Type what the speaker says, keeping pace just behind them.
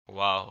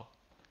Wow,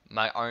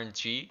 my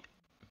RNG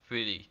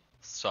really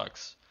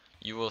sucks.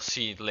 You will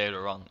see it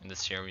later on in the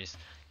series.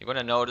 You're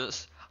gonna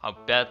notice how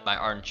bad my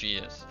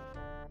RNG is.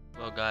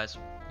 Well guys,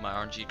 my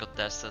RNG got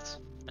tested.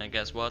 And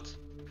guess what?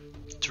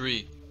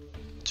 3,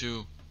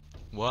 2,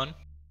 1. Woo!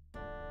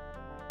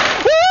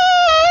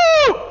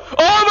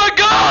 Oh my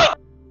god!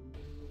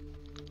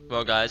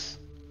 Well guys,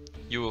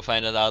 you will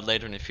find it out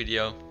later in the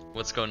video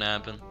what's gonna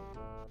happen.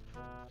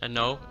 And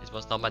no, it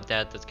was not my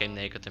dad that came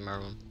naked in my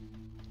room.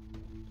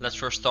 Let's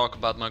first talk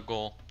about my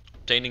goal,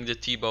 obtaining the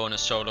T-bow in a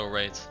solo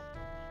raid.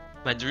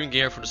 My dream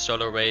gear for the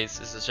solo raids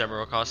is the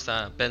Samurai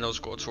Casta, Bendel's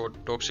God Sword,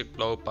 Toxic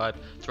Blowpipe,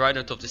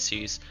 Trident of the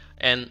Seas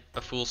and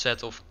a full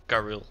set of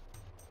Karil.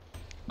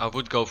 I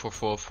would go for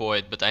Full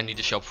Void, but I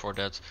need a shop for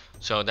that,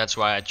 so that's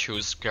why I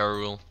choose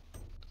Karil.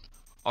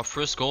 Our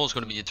first goal is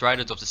going to be the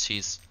Trident of the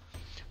Seas.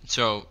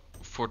 So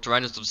for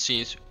Trident of the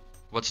Seas,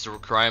 what's the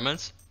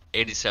requirement?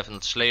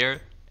 87 Slayer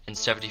and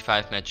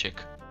 75 Magic.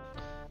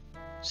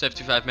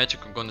 75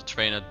 Magic I'm gonna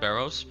train at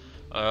Barrows.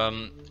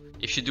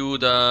 If you do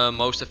the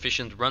most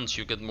efficient runs,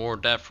 you get more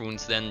death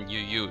runes than you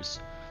use.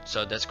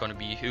 So that's gonna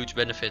be a huge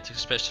benefit,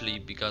 especially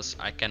because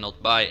I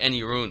cannot buy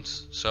any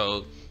runes.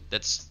 So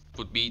that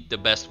would be the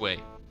best way.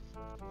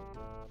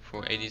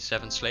 For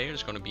 87 Slayer,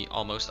 it's gonna be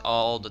almost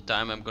all the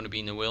time I'm gonna be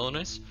in the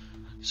wilderness.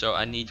 So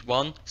I need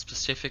one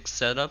specific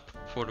setup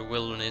for the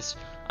wilderness.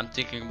 I'm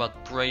thinking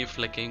about Brave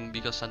Flicking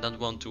because I don't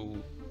want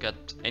to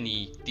get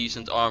any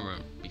decent armor,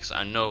 because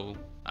I know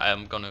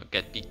I'm gonna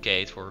get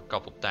PK'd for a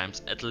couple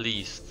times at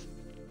least.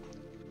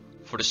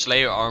 For the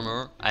Slayer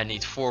armor I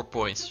need 4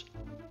 points.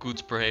 Good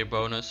spray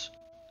bonus,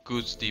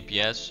 good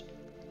DPS,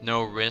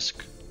 no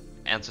risk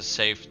and a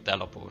safe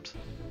teleport.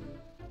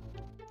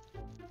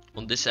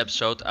 On this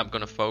episode I'm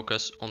gonna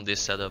focus on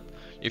this setup.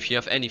 If you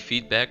have any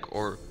feedback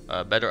or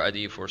a better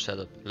idea for a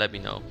setup, let me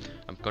know.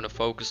 I'm gonna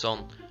focus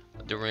on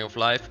the Ring of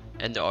Life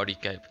and the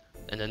RD Cape.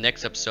 In the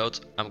next episode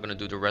I'm gonna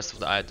do the rest of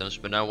the items,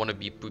 but I wanna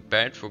be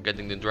prepared for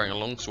getting the Dragon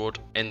Longsword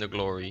and the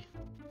Glory.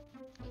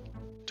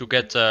 To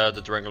get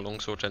the Dragon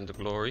Longsword and the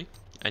Glory,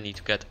 I need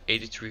to get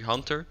 83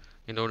 Hunter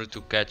in order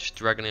to catch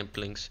Dragon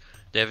Implings.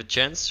 They have a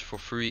chance for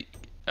free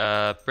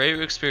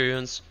prayer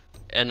experience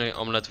and an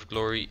Amulet of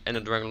Glory and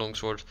a Dragon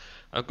Longsword.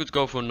 I could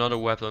go for another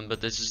weapon, but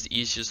this is the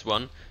easiest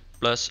one.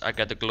 Plus I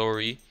get the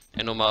Glory,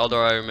 and on my other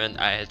Ironman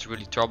I had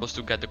really troubles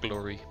to get the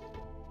Glory.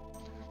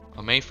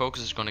 Our main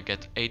focus is gonna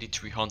get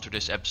 83 Hunter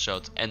this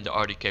episode and the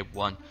RD Cape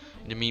 1.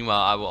 In the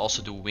meanwhile I will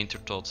also do Winter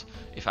Tot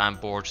if I'm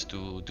bored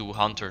to do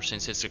Hunter,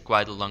 since it's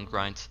quite a long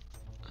grind.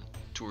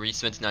 To reach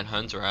 29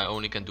 Hunter I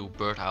only can do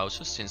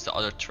birdhouses, since the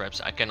other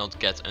traps I cannot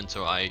get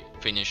until I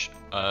finish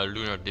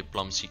Lunar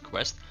Diplomacy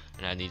quest,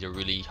 and I need a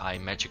really high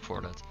magic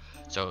for that,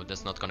 so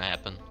that's not gonna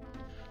happen.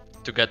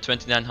 To get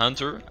 29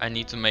 Hunter I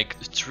need to make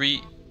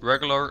 3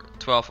 regular,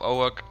 12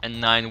 Oak and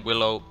 9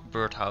 Willow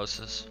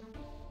birdhouses.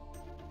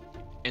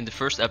 In the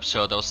first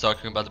episode I was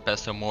talking about the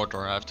pestle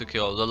mortar. I have to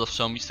kill a lot of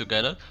zombies to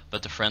get it,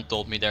 but a friend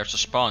told me there's a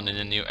spawn in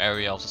the new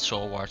area of the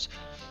Soul Wards.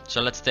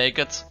 So let's take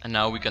it, and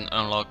now we can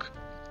unlock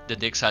the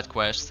dig site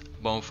quest,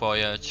 Bone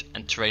Voyage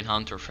and Train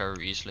Hunter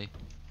very easily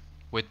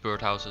with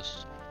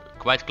birdhouses.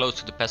 Quite close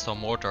to the pestle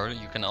mortar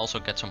you can also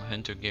get some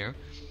hunter gear.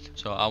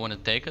 So I want to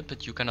take it,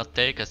 but you cannot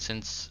take it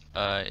since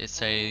it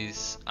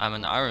says I'm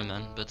an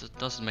Ironman, but it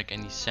doesn't make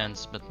any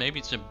sense. But maybe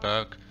it's a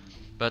bug.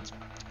 But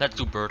let's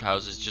do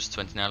birdhouses, just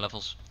 29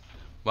 levels.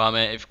 While I'm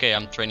AFK,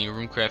 I'm training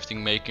rune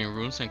crafting, making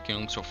runes and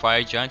killing some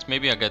fire giants.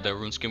 Maybe I get the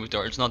rune skin with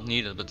door. It's not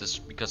needed, but it's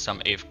because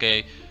I'm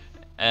AFK.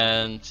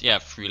 And yeah,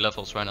 3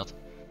 levels, why not?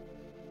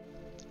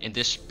 In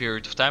this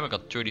period of time I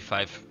got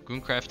 35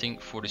 rune crafting,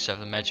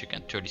 47 magic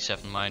and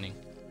 37 mining.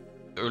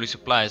 Early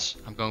supplies,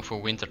 I'm going for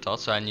Winter Tot,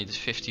 so I needed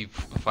 50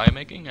 fire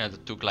making and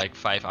it took like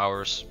 5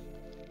 hours.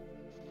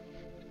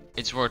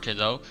 It's worth it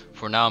though.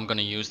 For now I'm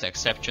gonna use the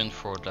exception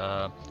for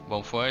the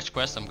Bone Voyage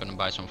quest. I'm gonna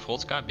buy some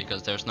vodka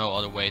because there's no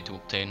other way to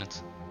obtain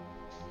it.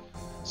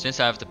 Since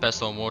I have the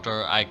pestle and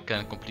mortar I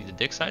can complete the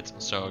dig site,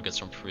 so I get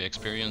some free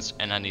experience,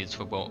 and I need it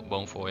for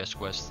Bone Voyage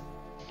quest.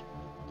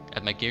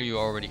 At my gear you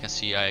already can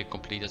see I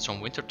completed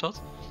some Winter Tot.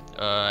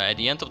 At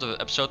the end of the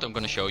episode I'm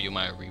gonna show you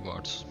my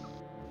rewards.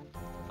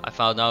 I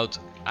found out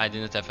I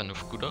didn't have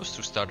enough kudos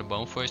to start the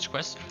Bone Voyage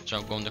quest, so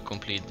I'm going to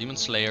complete Demon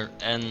Slayer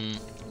and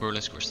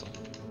Merlin's Crystal.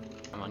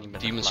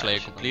 Demon Slayer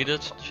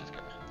completed,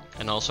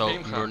 and also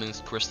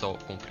Merlin's Crystal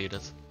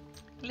completed.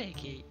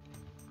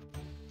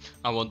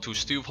 I want to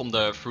steal from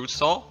the fruit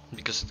stall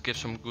because it gives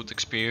some good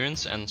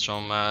experience and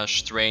some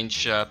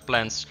strange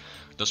plants.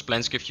 Those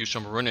plants give you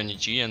some run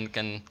energy and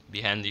can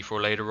be handy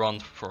for later on,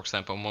 for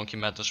example Monkey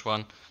Matters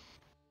one.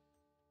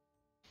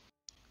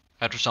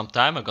 After some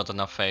time I got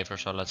enough favor,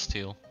 so let's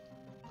steal.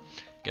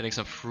 Getting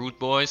some fruit,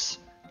 boys.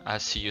 I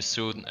see you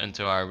soon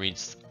until I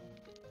reach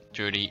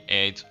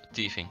 38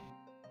 thieving.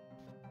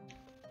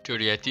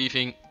 38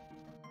 thieving.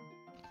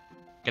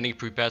 Getting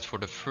prepared for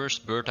the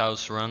first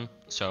birdhouse run,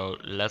 so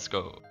let's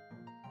go.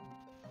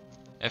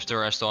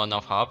 After I stole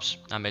enough hops,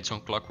 I made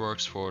some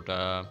clockworks for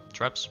the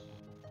traps.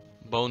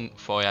 Bone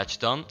Voyage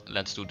done,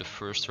 let's do the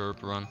first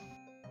herb run.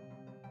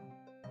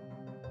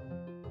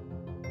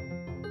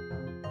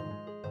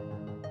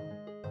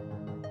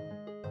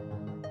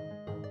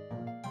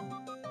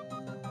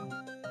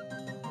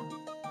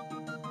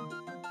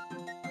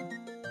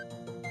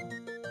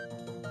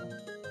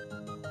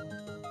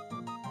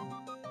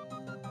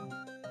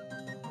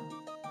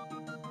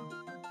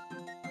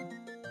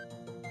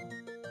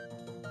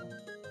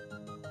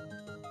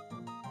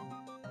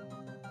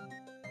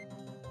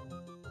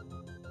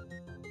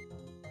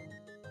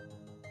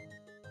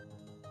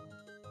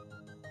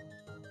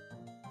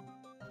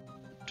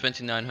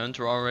 29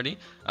 hunter already.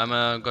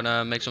 I'm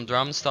gonna make some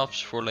drum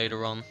stops for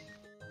later on.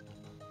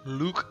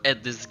 Look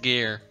at this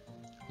gear.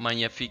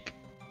 Magnifique.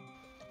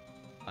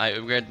 I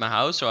upgraded my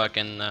house so I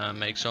can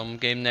make some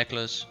game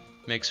necklace.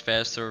 Makes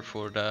faster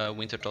for the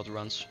winter tot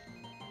runs.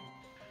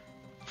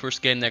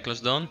 First game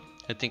necklace done.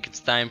 I think it's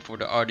time for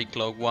the RD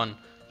cloak 1.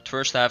 But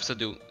first I have to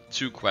do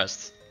 2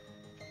 quests.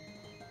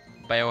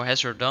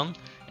 Biohazard done.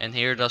 And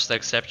here does the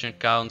exception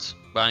count.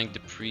 Buying the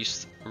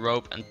priest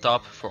robe and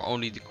top for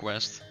only the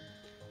quest.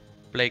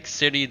 Plague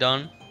City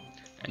done.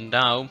 And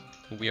now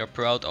we are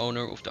proud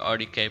owner of the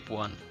RD Cape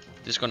 1.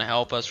 This is gonna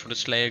help us for the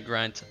Slayer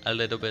grind a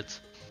little bit.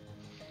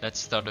 Let's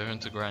start the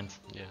hunter grind.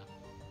 Yeah.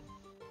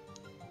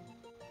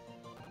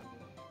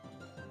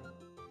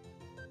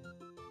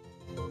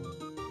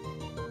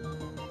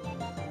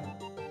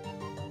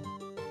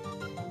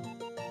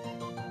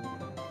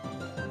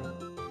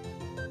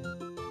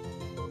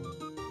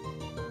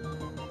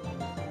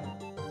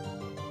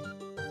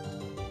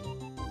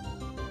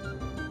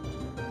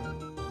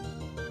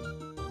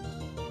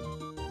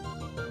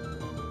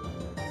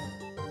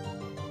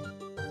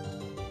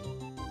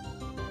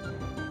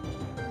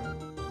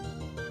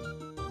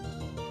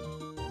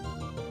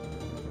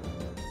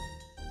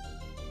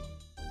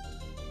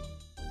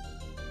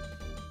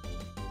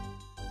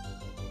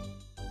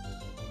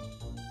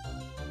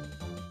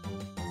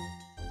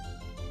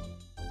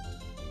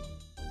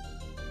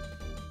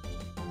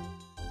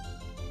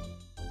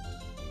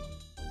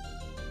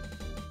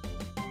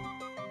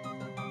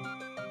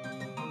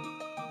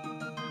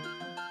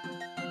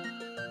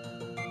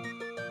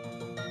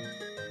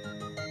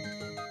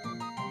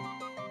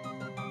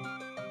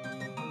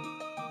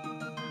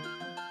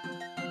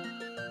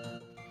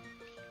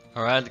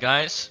 Alright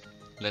guys,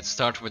 let's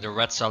start with the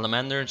red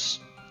salamanders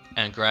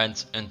and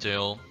grind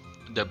until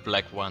the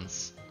black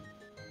ones.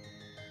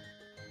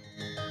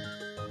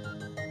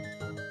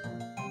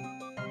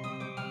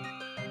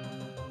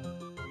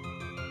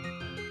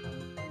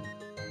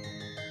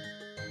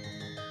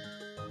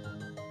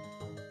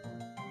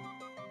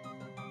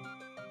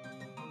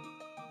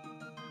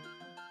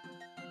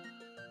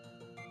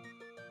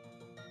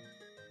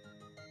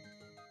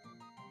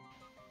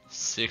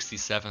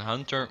 $67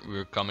 hunter,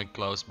 we're coming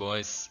close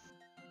boys.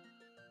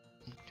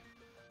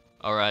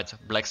 Alright,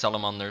 black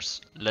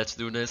salamanders, let's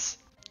do this.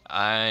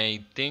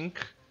 I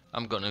think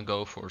I'm gonna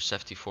go for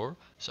 74,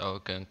 so I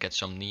can catch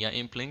some Nia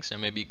implinks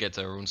and maybe get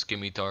a rune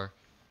scimitar.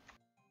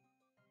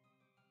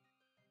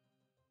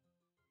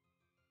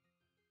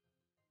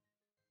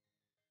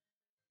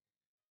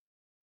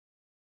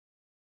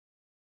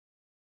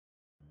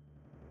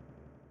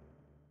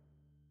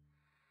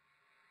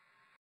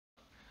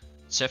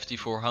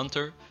 $74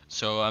 hunter,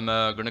 so I'm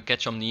gonna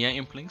catch some Nia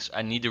implinks.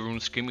 I need the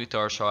rune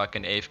scimitar so I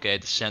can AFK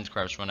the sand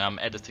crabs when I'm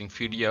editing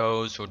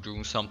videos or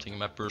doing something in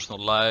my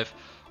personal life,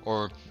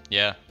 or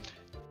yeah,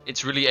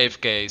 it's really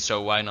AFK,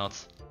 so why not?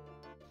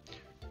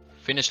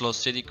 Finish Lost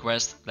City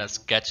quest, let's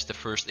catch the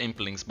first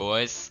implings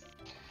boys.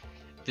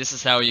 This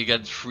is how you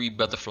get free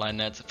butterfly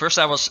net. First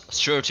I was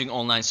searching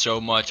online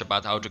so much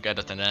about how to get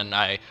it, and then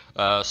I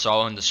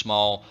saw in the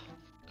small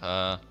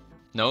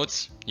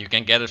notes you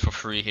can get it for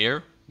free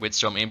here with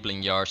some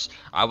impling yards.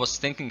 I was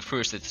thinking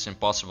first it's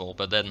impossible,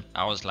 but then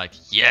I was like,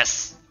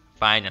 yes,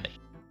 finally.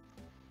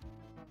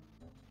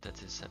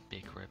 That is a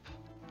big rip.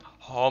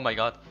 Oh my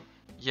god.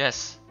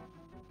 Yes.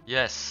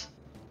 Yes.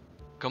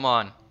 Come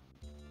on.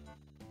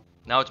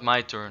 Now it's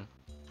my turn.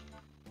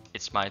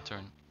 It's my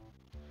turn.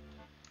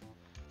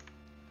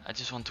 I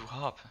just want to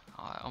hop.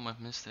 Oh, I almost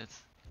missed it.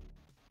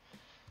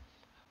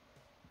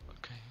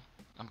 Okay.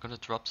 I'm gonna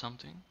drop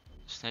something.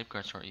 Snape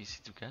cards are easy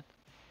to get.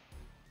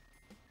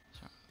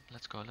 So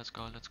let's go, let's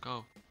go, let's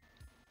go.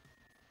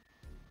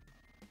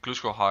 Clue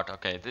scroll heart.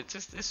 Okay,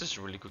 this is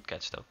a really good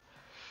catch though.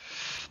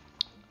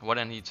 What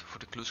I need for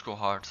the clue scroll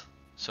heart.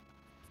 So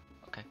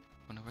okay,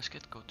 I'm gonna risk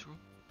it, go through.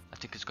 I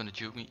think it's gonna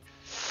juke me.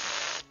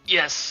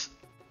 Yes!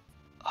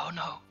 Oh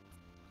no.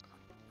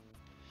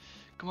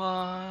 Come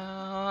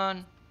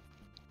on.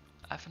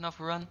 I have enough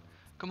run.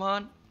 Come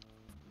on.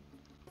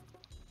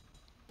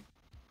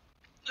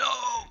 No.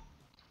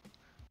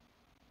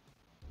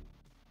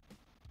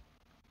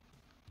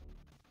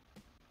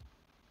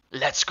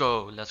 Let's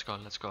go. Let's go.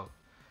 Let's go.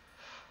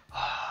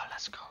 Ah,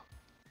 let's go.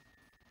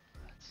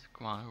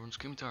 Come on, rune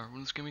scimitar.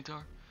 Rune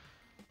scimitar.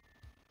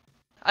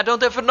 I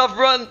don't have enough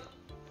run.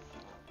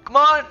 Come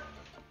on.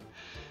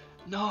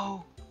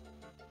 No.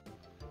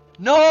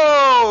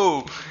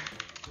 No.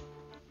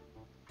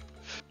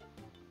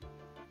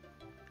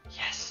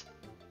 Yes.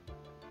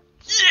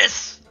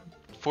 Yes.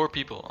 4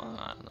 people.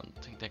 I don't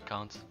think they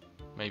count.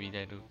 Maybe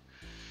they do.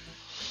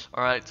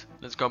 Alright,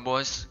 let's go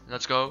boys.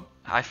 Let's go.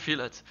 I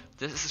feel it.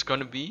 This is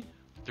gonna be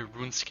the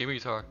rune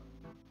scimitar.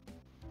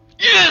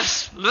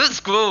 Yes! Let's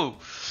go!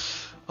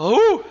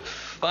 Oh!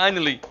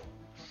 Finally!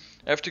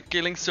 After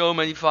killing so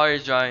many fire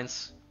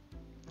giants.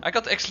 I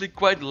got actually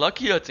quite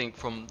lucky I think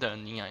from the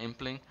Nia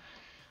impling.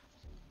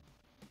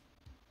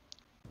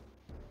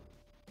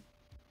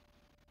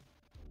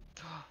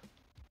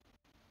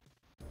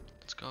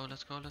 Let's go,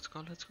 let's go, let's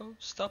go, let's go.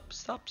 Stop,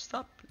 stop,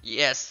 stop.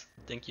 Yes.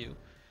 Thank you.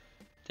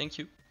 Thank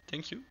you.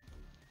 Thank you.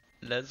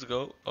 Let's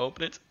go.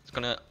 Open it. It's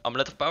gonna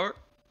Amulet of Power.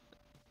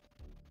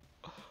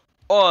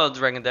 Oh,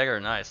 Dragon Dagger,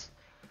 nice.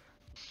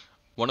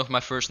 One of my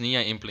first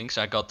Nia Implinks,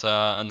 I got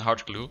a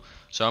Heart Glue.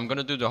 So I'm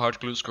gonna do the Heart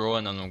Glue scroll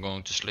and then I'm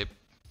going to sleep.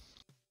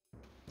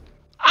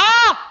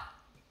 Ah!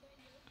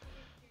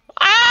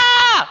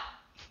 Ah!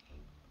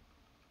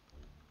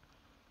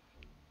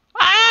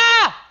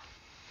 Ah!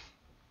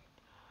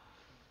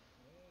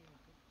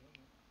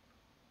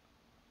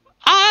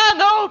 Ah,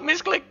 no!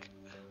 Misclick!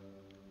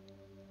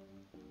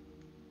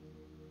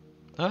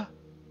 Huh?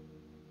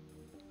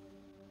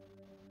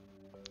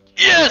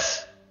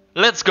 Yes!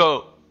 Let's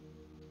go!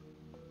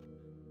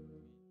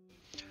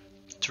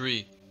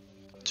 3,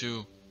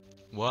 2,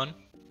 1.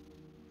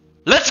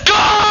 Let's go!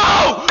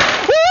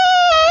 Woo!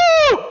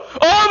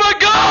 Oh my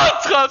god!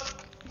 Gast!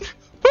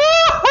 Woo!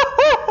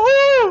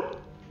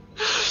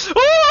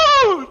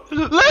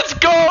 Let's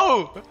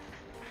go!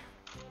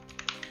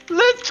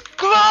 Let's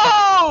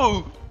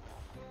go!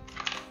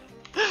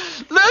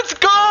 Let's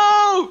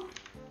go!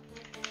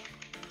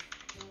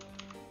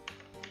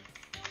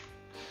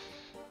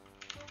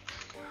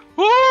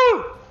 Woo!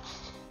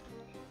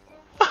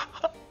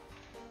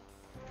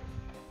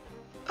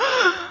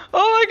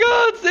 Oh my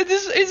god, that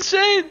is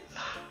insane!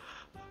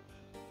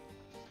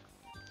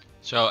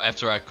 So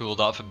after I cooled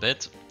off a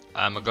bit,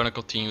 I'm gonna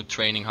continue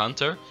training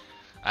Hunter.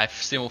 I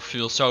still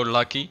feel so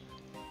lucky.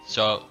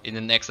 So in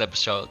the next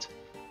episode,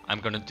 I'm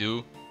gonna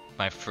do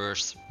my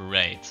first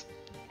raid.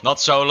 Not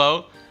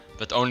solo,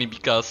 but only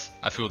because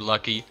I feel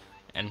lucky,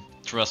 and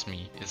trust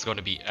me, it's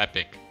gonna be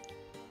epic.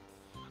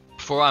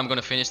 Before I'm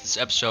gonna finish this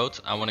episode,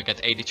 I wanna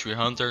get 83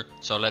 Hunter,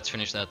 so let's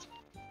finish that.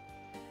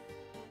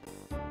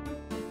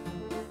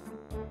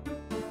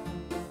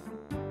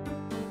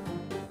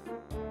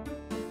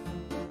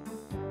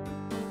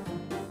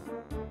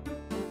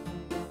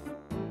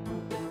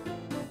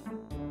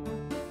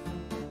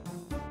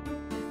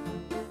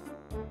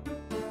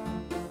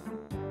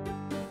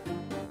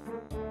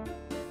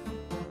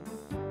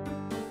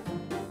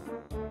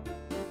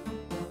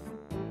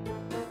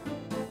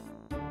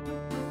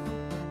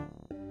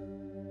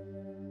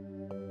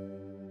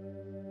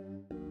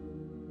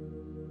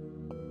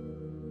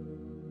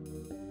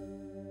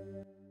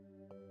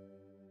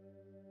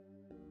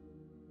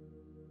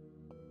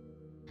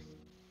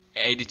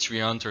 '83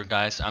 Hunter,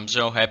 guys. I'm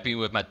so happy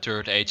with my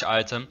third age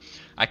item.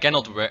 I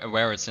cannot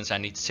wear it since I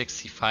need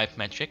 65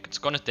 magic. It's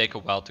gonna take a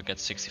while to get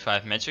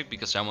 65 magic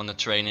because I want to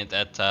train it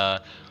at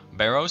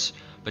Barrows.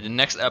 But the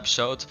next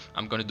episode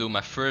I'm gonna do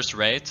my first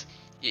raid.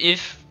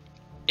 If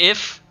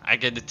I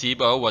get the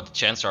T-bow, what the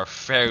chances are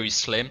very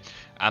slim,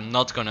 I'm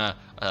not gonna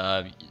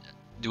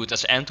do it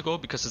as end goal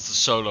because it's a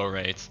solo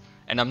raid.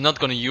 And I'm not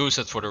gonna use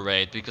it for the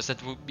raid because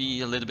that would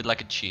be a little bit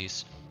like a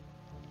cheese.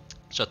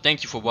 So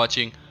thank you for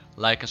watching.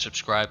 Like and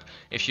subscribe.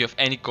 If you have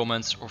any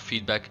comments or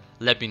feedback,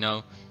 let me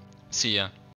know. See ya.